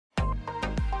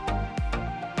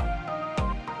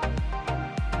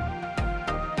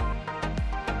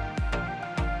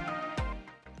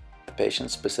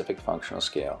patient-specific functional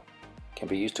scale can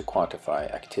be used to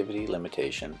quantify activity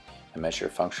limitation and measure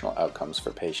functional outcomes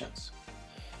for patients.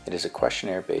 It is a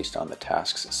questionnaire based on the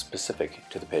tasks specific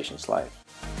to the patient's life.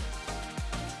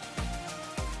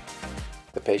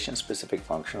 The patient-specific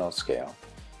functional scale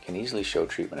can easily show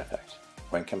treatment effect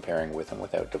when comparing with and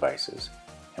without devices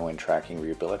and when tracking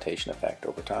rehabilitation effect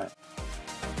over time.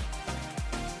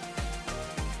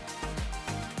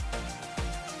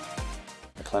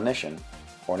 A clinician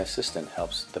or an assistant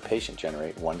helps the patient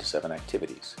generate 1 to 7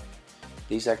 activities.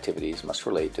 These activities must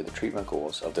relate to the treatment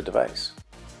goals of the device.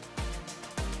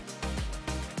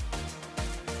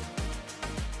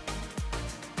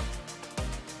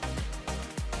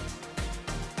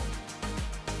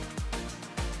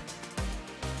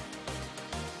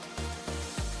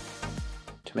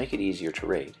 To make it easier to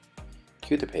rate,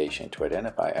 cue the patient to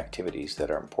identify activities that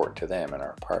are important to them and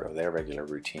are part of their regular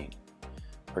routine.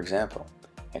 For example,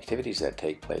 activities that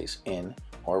take place in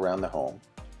or around the home,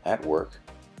 at work,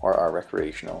 or are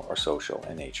recreational or social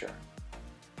in nature.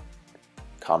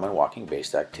 Common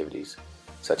walking-based activities,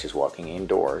 such as walking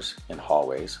indoors, in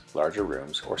hallways, larger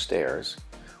rooms, or stairs,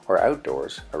 or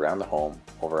outdoors, around the home,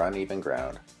 over uneven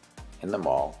ground, in the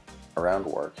mall, around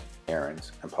work,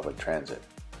 errands, and public transit,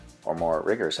 or more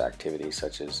rigorous activities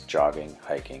such as jogging,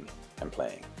 hiking, and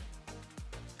playing.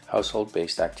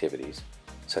 Household-based activities,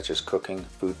 such as cooking,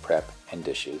 food prep, and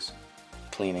dishes,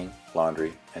 cleaning,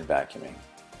 laundry, and vacuuming,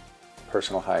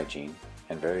 personal hygiene,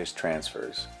 and various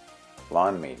transfers,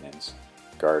 lawn maintenance,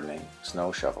 gardening,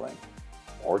 snow shoveling,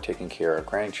 or taking care of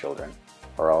grandchildren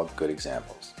are all good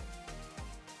examples.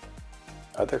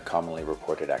 Other commonly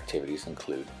reported activities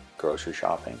include grocery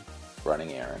shopping,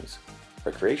 running errands,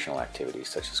 recreational activities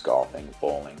such as golfing,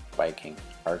 bowling, biking,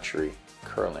 archery,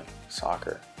 curling,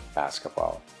 soccer,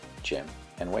 basketball, gym,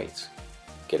 and weights,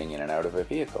 getting in and out of a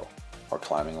vehicle, or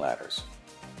climbing ladders.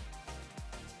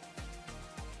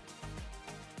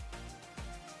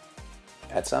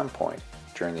 At some point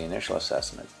during the initial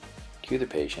assessment, cue the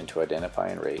patient to identify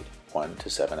and rate 1 to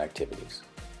 7 activities.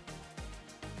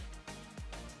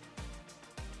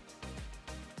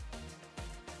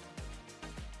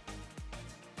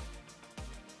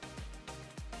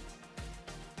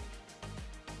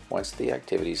 Once the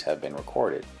activities have been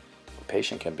recorded, the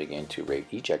patient can begin to rate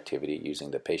each activity using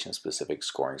the patient-specific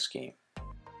scoring scheme.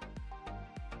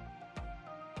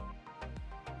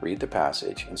 Read the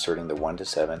passage inserting the 1 to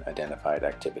 7 identified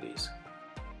activities.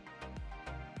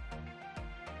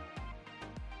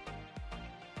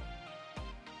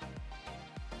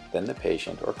 Then the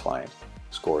patient or client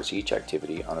scores each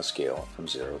activity on a scale from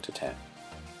 0 to 10.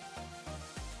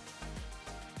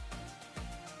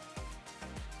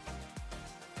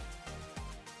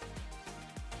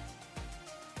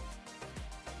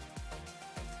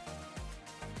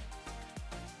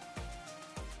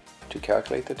 To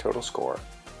calculate the total score,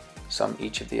 sum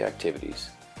each of the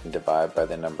activities and divide by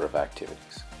the number of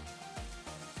activities.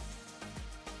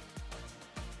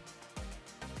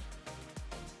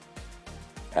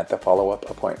 At the follow-up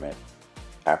appointment,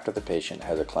 after the patient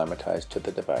has acclimatized to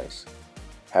the device,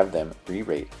 have them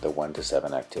re-rate the 1 to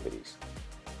 7 activities.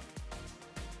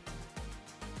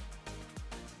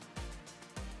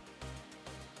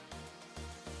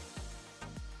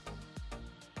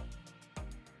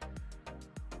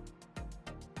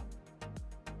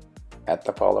 At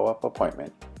the follow-up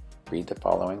appointment, read the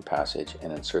following passage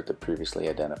and insert the previously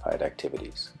identified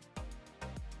activities.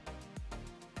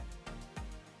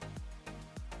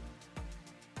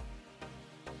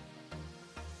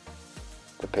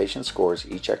 The patient scores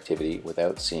each activity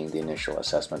without seeing the initial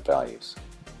assessment values.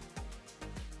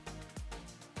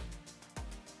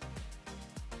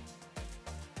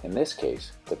 In this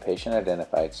case, the patient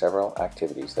identified several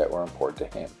activities that were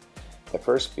important to him, the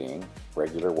first being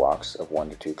regular walks of 1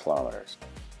 to 2 kilometers.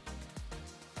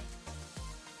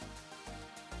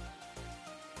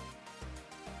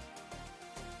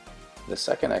 The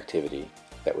second activity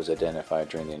that was identified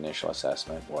during the initial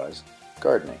assessment was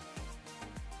gardening.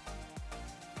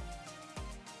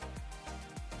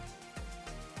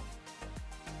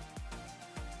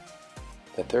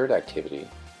 The third activity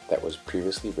that was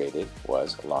previously rated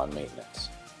was lawn maintenance.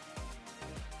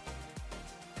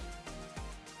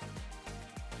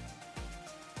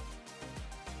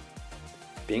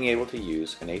 Being able to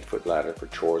use an 8-foot ladder for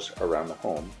chores around the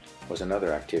home was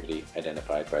another activity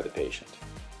identified by the patient.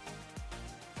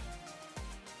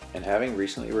 And having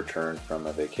recently returned from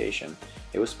a vacation,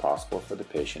 it was possible for the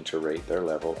patient to rate their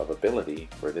level of ability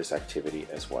for this activity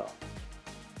as well.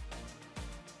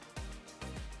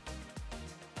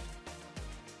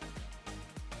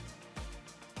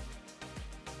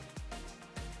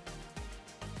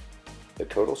 The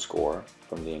total score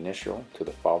from the initial to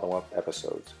the follow-up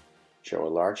episodes show a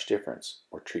large difference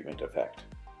or treatment effect.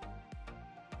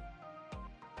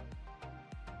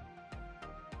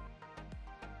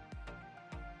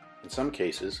 In some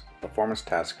cases, performance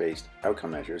task-based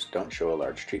outcome measures don't show a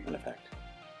large treatment effect.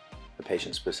 The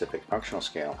patient-specific functional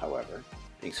scale, however,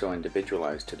 being so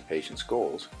individualized to the patient's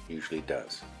goals, usually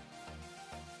does.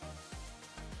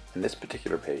 In this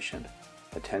particular patient,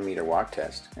 a 10-meter walk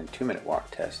test and 2-minute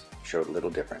walk test showed little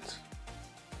difference.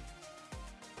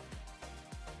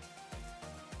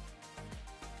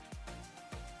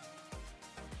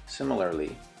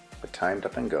 Similarly, a timed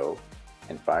up and go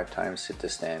and 5 times sit to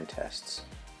stand tests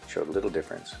showed little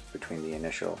difference between the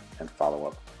initial and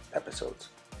follow-up episodes.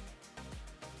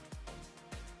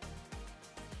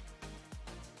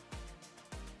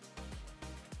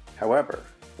 However,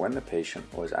 when the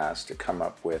patient was asked to come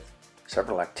up with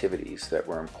several activities that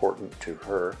were important to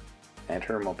her and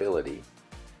her mobility,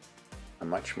 a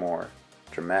much more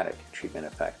dramatic treatment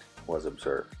effect was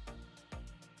observed.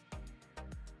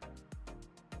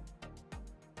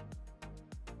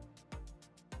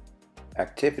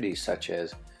 Activities such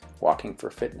as walking for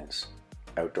fitness,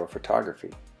 outdoor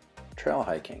photography, trail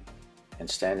hiking, and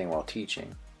standing while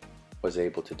teaching was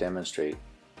able to demonstrate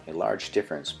a large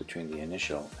difference between the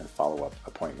initial and follow-up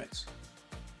appointments.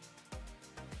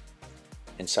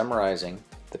 In summarizing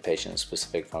the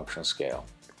patient-specific functional scale,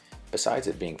 besides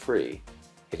it being free,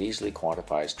 it easily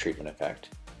quantifies treatment effect.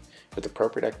 With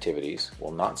appropriate activities,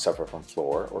 will not suffer from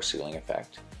floor or ceiling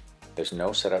effect. There's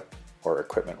no setup or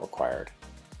equipment required.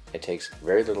 It takes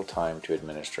very little time to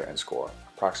administer and score,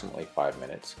 approximately 5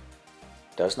 minutes,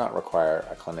 does not require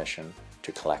a clinician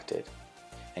to collect it,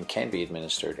 and can be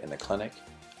administered in the clinic,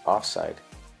 off-site,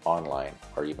 online,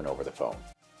 or even over the phone.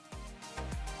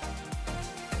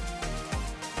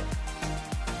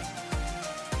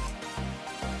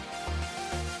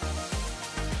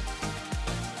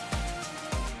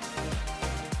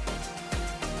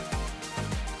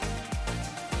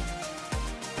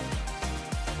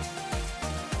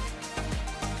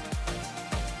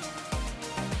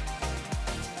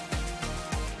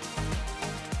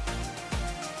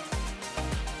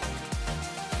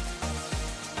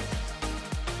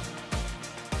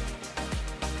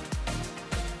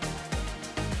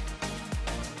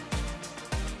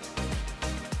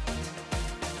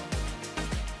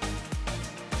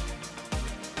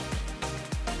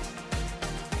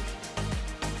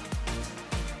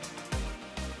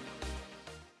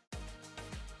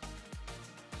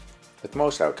 With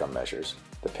most outcome measures,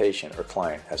 the patient or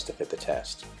client has to fit the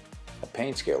test. A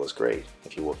pain scale is great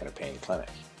if you work in a pain clinic.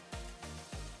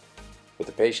 With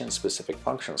the patient-specific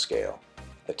functional scale,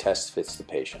 the test fits the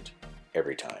patient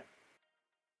every time.